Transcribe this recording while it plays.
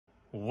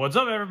What's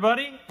up,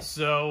 everybody?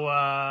 So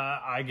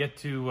I get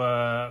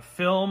to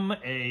film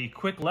a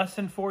quick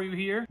lesson for you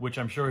here, which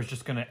I'm sure is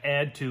just going to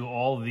add to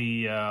all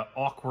the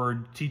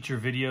awkward teacher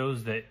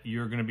videos that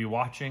you're going to be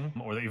watching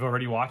or that you've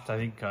already watched. I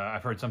think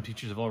I've heard some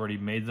teachers have already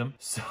made them.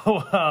 So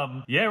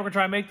yeah, we're going to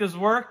try and make this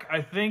work.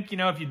 I think,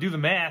 if you do the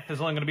math, there's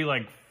only going to be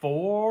like 4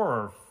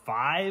 or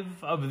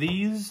 5 of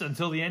these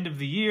until the end of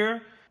the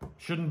year.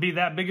 Shouldn't be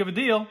that big of a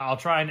deal. I'll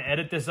try and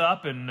edit this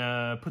up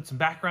and put some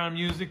background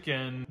music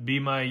and be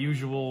my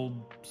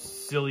usual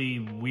silly,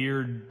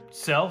 weird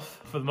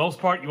self. For the most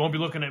part, you won't be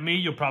looking at me.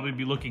 You'll probably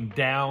be looking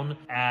down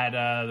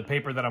at the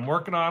paper that I'm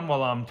working on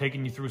while I'm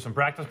taking you through some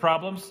practice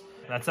problems.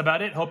 That's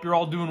about it. Hope you're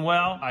all doing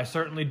well. I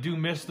certainly do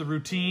miss the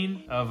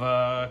routine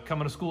of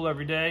coming to school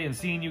every day and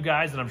seeing you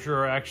guys, and I'm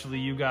sure actually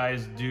you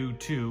guys do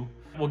too.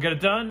 We'll get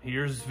it done.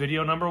 Here's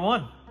video number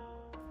 1.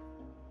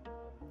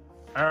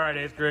 All right,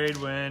 8th grade,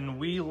 when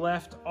we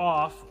left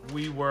off,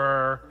 we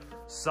were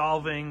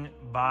solving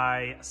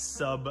by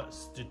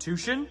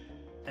substitution.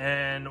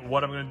 And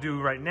what I'm gonna do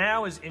right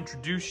now is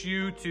introduce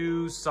you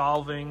to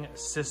solving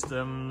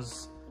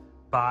systems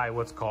by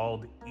what's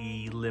called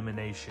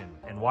elimination.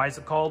 And why is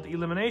it called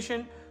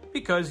elimination?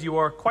 Because you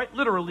are quite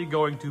literally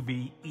going to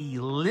be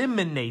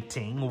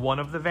eliminating one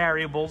of the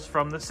variables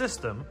from the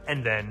system,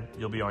 and then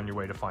you'll be on your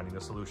way to finding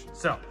the solution.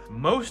 So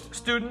most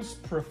students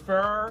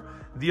prefer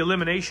the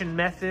elimination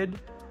method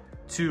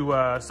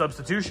to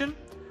substitution,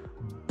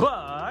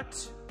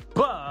 but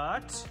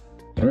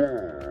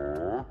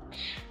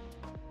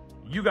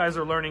you guys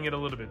are learning it a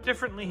little bit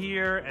differently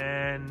here,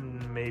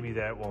 and maybe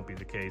that won't be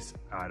the case.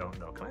 I don't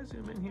know. Can I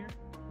zoom in here?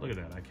 Look at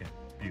that, I can.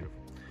 Beautiful.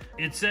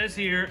 It says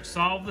here,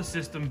 solve the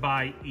system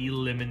by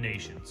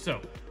elimination.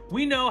 So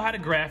we know how to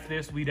graph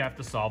this. We'd have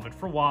to solve it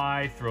for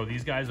y, throw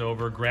these guys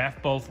over,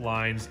 graph both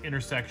lines,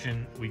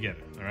 intersection, we get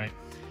it, all right?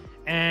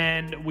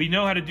 And we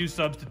know how to do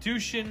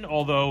substitution,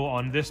 although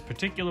on this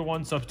particular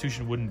one,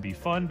 substitution wouldn't be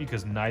fun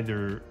because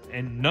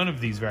none of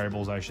these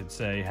variables, I should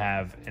say,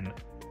 have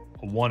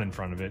a 1 in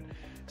front of it.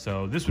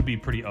 So this would be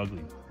pretty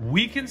ugly.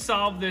 We can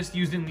solve this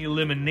using the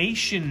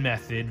elimination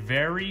method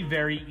very,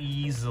 very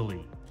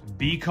easily,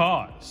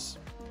 because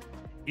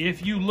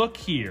if you look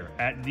here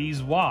at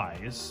these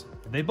y's,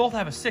 they both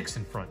have a 6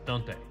 in front,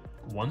 don't they?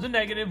 One's a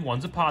negative,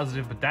 one's a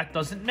positive, but that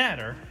doesn't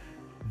matter.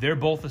 They're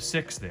both a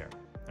 6 there,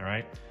 all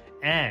right?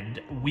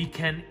 And we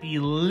can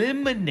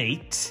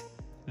eliminate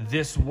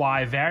this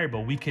y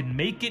variable. We can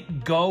make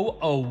it go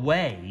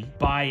away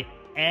by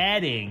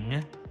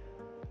adding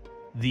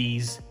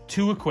these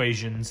 2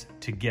 equations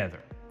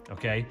together,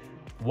 okay?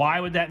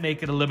 Why would that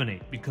make it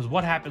eliminate? Because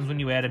what happens when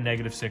you add a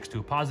negative 6 to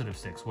a positive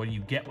 6? What do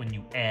you get when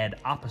you add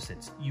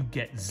opposites? You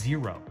get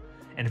 0.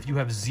 And if you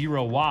have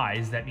 0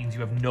 y's, that means you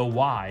have no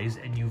y's,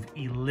 and you've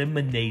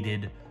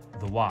eliminated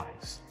the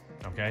y's,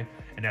 okay?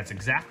 And that's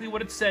exactly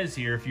what it says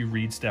here if you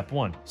read step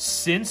 1.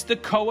 Since the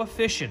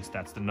coefficients,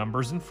 that's the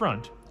numbers in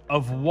front,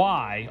 of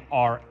y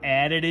are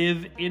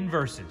additive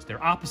inverses,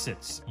 they're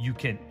opposites, you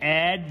can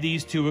add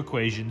these 2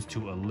 equations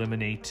to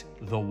eliminate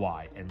the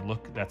y. And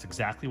look, that's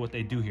exactly what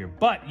they do here.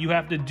 But you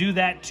have to do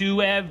that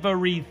to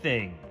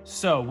everything.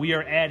 So we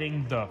are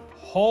adding the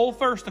whole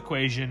first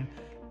equation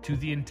to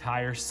the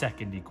entire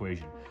second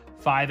equation.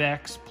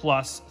 5x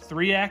plus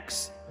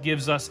 3x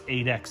gives us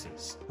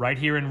 8x's. Right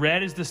here in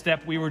red is the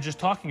step we were just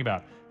talking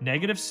about.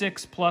 Negative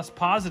 6 plus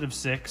positive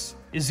 6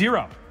 is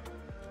 0.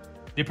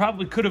 They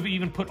probably could have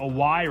even put a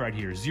y right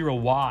here, 0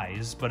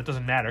 y's, but it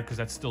doesn't matter because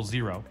that's still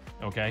 0,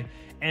 okay?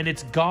 And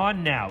it's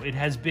gone now. It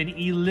has been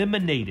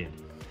eliminated.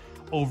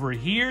 Over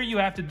here, you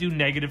have to do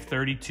negative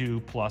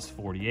 32 plus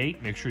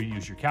 48. Make sure you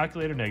use your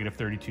calculator. Negative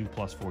 32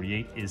 plus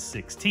 48 is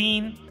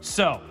 16.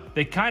 So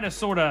they kind of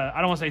sort of, I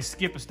don't want to say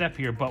skip a step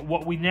here, but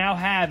what we now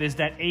have is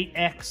that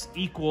 8x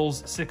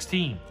equals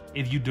 16.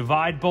 If you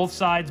divide both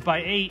sides by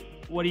 8,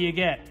 what do you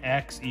get?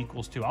 X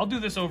equals 2. I'll do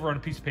this over on a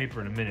piece of paper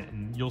in a minute,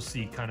 and you'll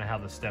see kind of how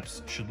the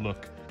steps should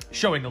look,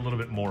 showing a little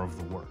bit more of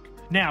the work.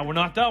 Now, we're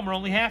not done. We're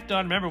only half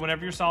done. Remember,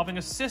 whenever you're solving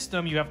a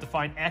system, you have to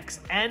find x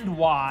and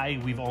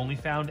y. We've only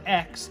found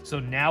x,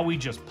 so now we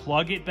just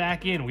plug it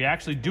back in. We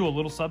actually do a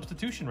little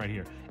substitution right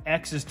here.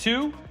 X is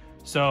 2,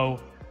 so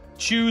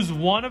choose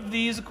one of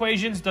these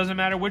equations. Doesn't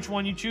matter which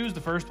one you choose, the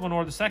first one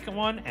or the second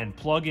one, and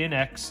plug in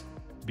x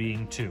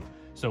being 2.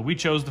 So we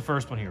chose the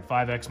first one here.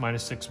 5x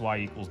minus 6y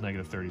equals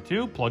negative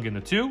 32. Plug in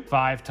the 2.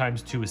 5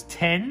 times 2 is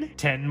 10.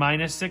 10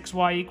 minus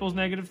 6y equals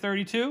negative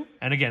 32.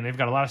 And again, they've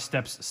got a lot of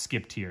steps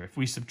skipped here. If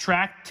we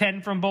subtract 10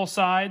 from both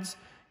sides,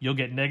 you'll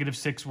get negative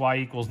 6y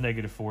equals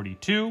negative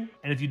 42.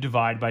 And if you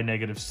divide by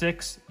negative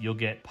 6, you'll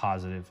get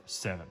positive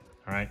 7.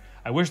 All right?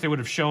 I wish they would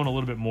have shown a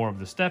little bit more of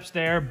the steps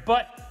there,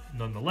 but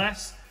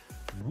nonetheless,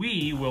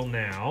 we will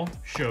now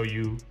show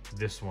you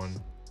this one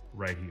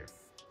right here.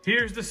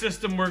 Here's the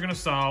system we're gonna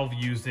solve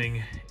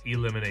using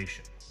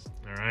elimination,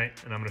 all right?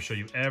 And I'm gonna show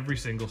you every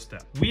single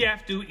step. We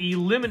have to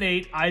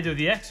eliminate either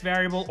the x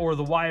variable or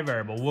the y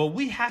variable. Well,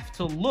 we have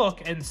to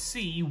look and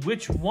see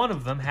which one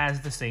of them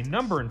has the same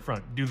number in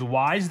front. Do the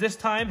y's this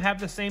time have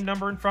the same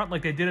number in front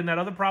like they did in that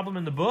other problem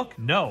in the book?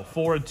 No,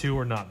 4 and 2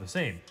 are not the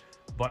same.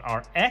 But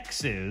our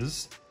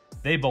x's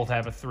They both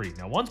have a 3.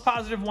 Now, one's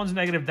positive, one's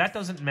negative. That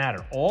doesn't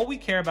matter. All we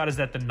care about is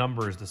that the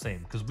number is the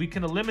same, because we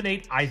can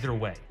eliminate either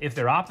way. If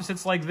they're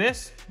opposites like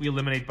this, we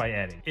eliminate by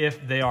adding.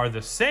 If they are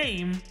the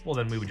same, well,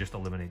 then we would just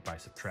eliminate by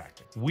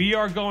subtracting. We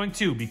are going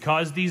to,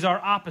 because these are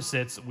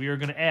opposites, we are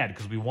going to add,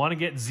 because we want to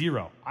get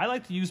 0. I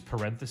like to use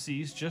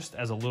parentheses just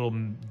as a little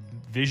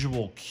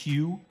visual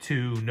cue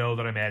to know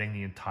that I'm adding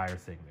the entire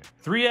thing there.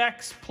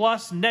 3x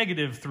plus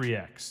negative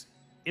 3x.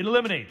 It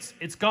eliminates.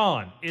 It's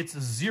gone. It's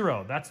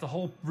 0. That's the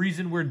whole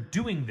reason we're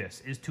doing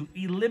this, is to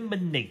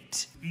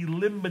eliminate.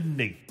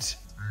 Eliminate.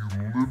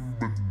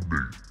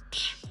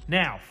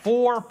 Now,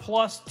 4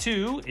 plus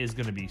 2 is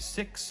going to be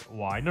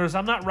 6y. Notice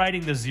I'm not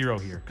writing the 0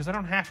 here because I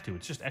don't have to.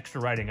 It's just extra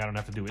writing I don't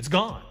have to do. It's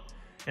gone.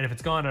 And if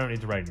it's gone, I don't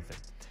need to write anything.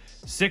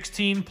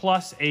 16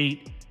 plus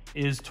 8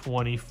 is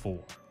 24.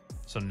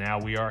 So now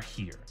we are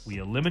here. We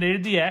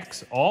eliminated the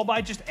x all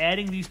by just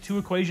adding these two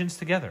equations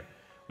together.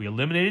 We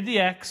eliminated the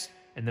x,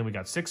 and then we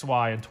got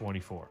 6y and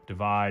 24.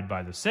 Divide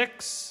by the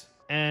 6,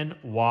 and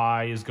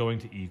y is going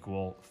to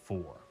equal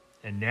 4.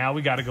 And now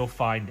we got to go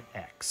find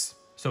x.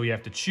 So we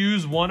have to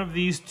choose one of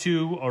these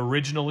two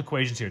original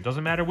equations here. It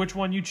doesn't matter which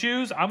one you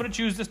choose. I'm going to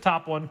choose this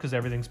top one because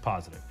everything's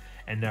positive.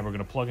 And now we're going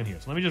to plug in here.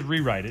 So let me just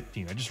rewrite it.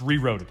 I just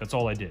rewrote it. That's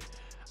all I did.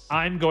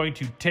 I'm going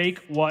to take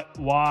what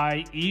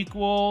y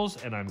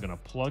equals, and I'm going to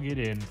plug it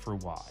in for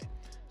y.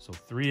 So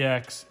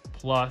 3x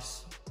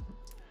plus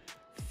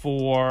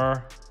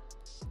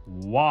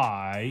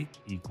 4y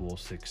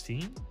equals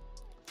 16.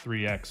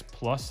 3x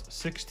plus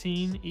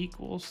 16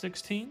 equals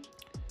 16.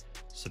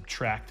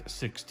 Subtract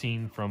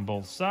 16 from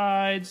both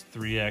sides.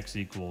 3x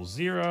equals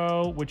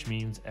 0, which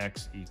means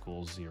x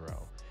equals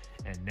 0.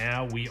 And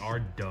now we are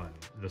done.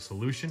 The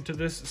solution to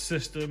this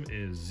system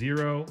is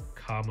 0,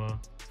 4.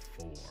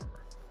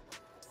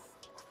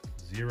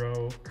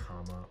 0,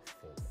 4.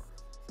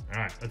 All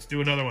right, let's do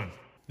another one.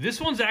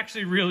 This one's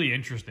actually really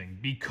interesting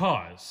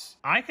because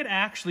I could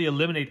actually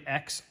eliminate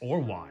x or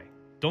y.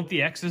 Don't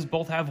the x's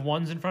both have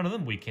 1s in front of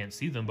them? We can't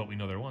see them, but we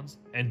know they're 1s.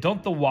 And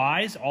don't the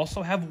y's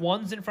also have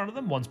 1s in front of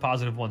them? One's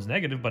positive, one's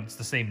negative, but it's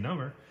the same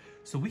number.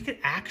 So we could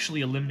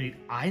actually eliminate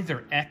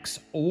either x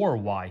or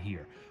y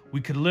here. We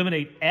could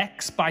eliminate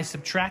x by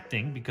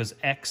subtracting because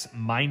x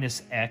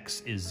minus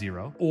x is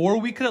 0. Or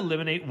we could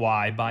eliminate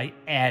y by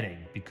adding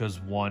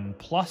because 1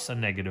 plus a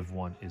negative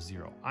 1 is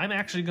 0. I'm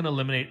actually going to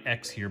eliminate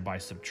x here by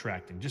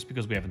subtracting just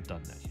because we haven't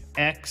done that yet.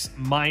 X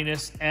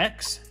minus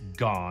x,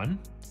 gone.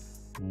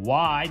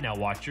 Y, now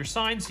watch your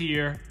signs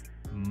here,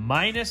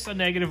 minus a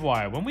negative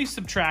y. When we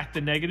subtract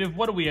the negative,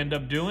 what do we end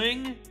up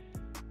doing?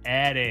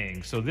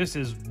 Adding. So this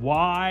is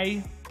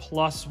y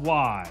plus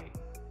y.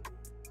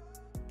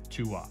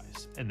 2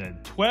 y's. And then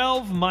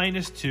 12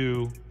 minus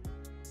 2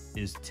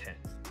 is 10.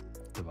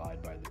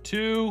 Divide by the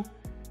 2,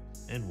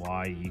 and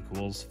y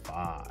equals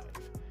 5.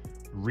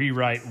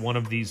 Rewrite one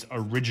of these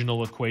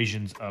original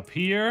equations up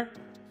here.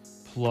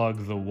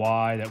 Plug the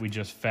y that we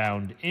just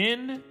found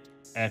in.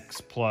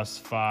 X plus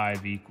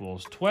 5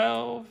 equals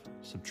 12.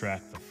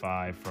 Subtract the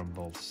 5 from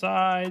both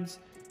sides,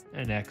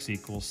 and x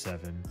equals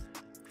 7.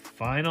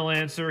 Final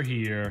answer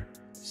here,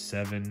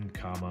 7,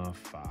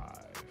 5.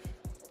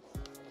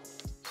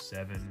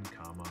 7,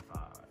 5.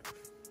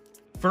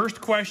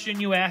 First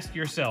question you ask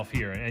yourself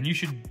here, and you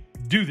should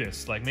do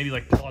this, maybe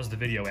pause the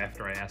video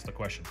after I ask the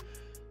question.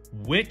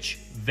 Which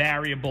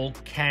variable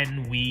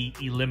can we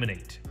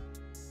eliminate?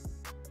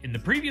 In the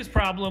previous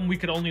problem, we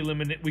could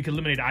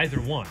eliminate either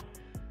one,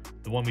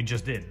 the one we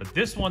just did. But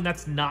this one,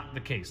 that's not the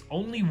case.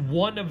 Only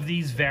one of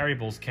these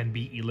variables can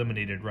be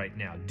eliminated right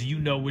now. Do you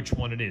know which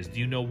one it is? Do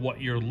you know what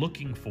you're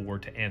looking for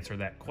to answer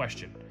that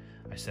question?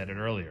 I said it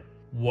earlier.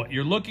 What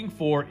you're looking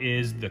for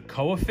is the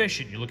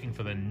coefficient. You're looking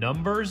for the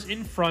numbers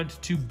in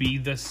front to be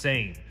the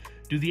same.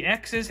 Do the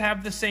x's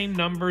have the same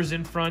numbers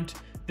in front?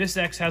 This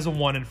x has a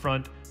 1 in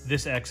front.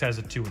 This x has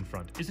a 2 in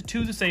front. Is a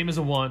 2 the same as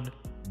a 1?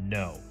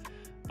 No.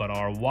 But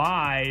our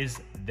y's,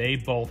 they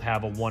both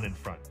have a 1 in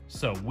front.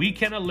 So we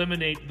can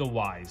eliminate the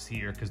y's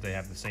here because they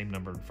have the same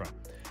number in front.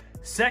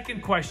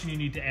 Second question you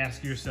need to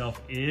ask yourself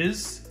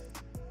is,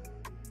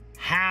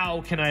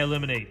 how can I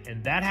eliminate?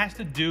 And that has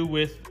to do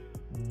with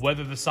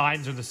whether the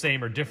signs are the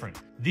same or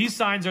different. These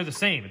signs are the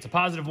same. It's a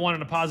positive 1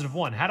 and a positive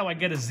 1. How do I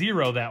get a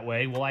 0 that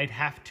way? Well, I'd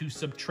have to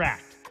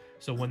subtract.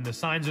 So when the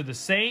signs are the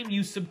same,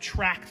 you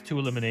subtract to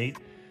eliminate.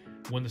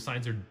 When the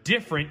signs are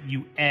different,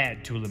 you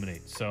add to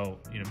eliminate. So,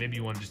 maybe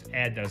you want to just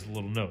add that as a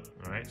little note.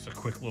 All right, so a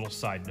quick little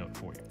side note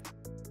for you.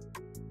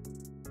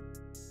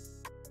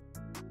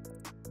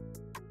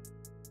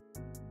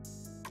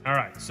 All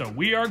right, so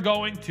we are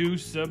going to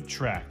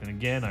subtract. And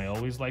again, I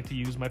always like to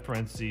use my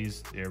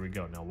parentheses. There we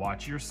go. Now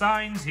watch your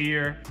signs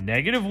here.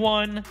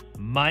 -1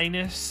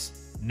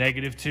 minus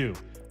 -2.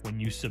 When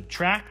you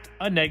subtract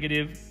a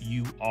negative,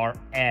 you are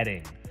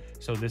adding.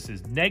 So this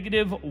is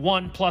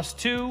 -1 plus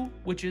 2,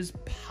 which is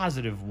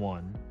positive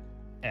 1,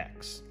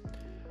 x.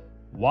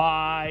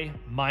 Y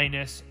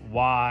minus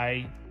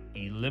y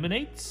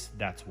eliminates.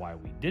 That's why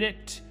we did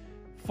it.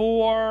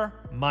 4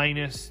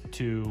 minus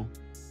 2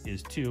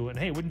 is 2. And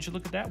hey, wouldn't you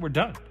look at that? We're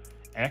done.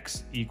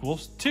 x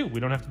equals 2. We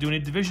don't have to do any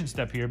division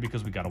step here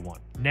because we got a 1.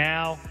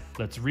 Now,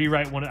 let's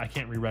rewrite one. I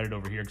can't rewrite it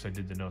over here because I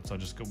did the notes, so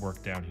I'll just go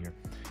work down here.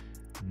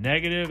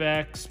 Negative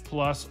x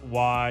plus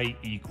y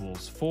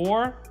equals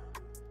 4.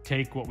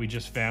 Take what we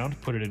just found,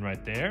 put it in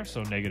right there.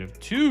 So negative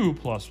 2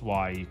 plus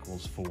y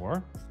equals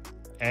 4.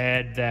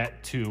 Add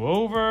that 2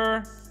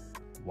 over.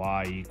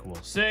 Y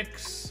equals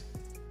 6.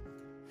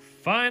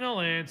 Final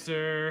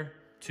answer,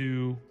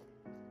 2,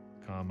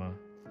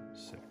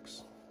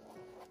 6.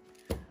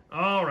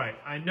 All right,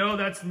 I know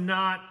that's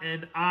not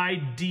an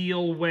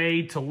ideal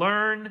way to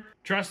learn.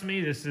 Trust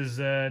me, this is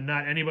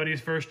not anybody's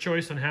first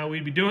choice on how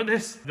we'd be doing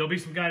this. There'll be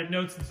some guided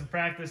notes and some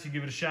practice. You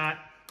give it a shot,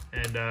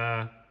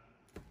 and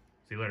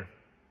see you later.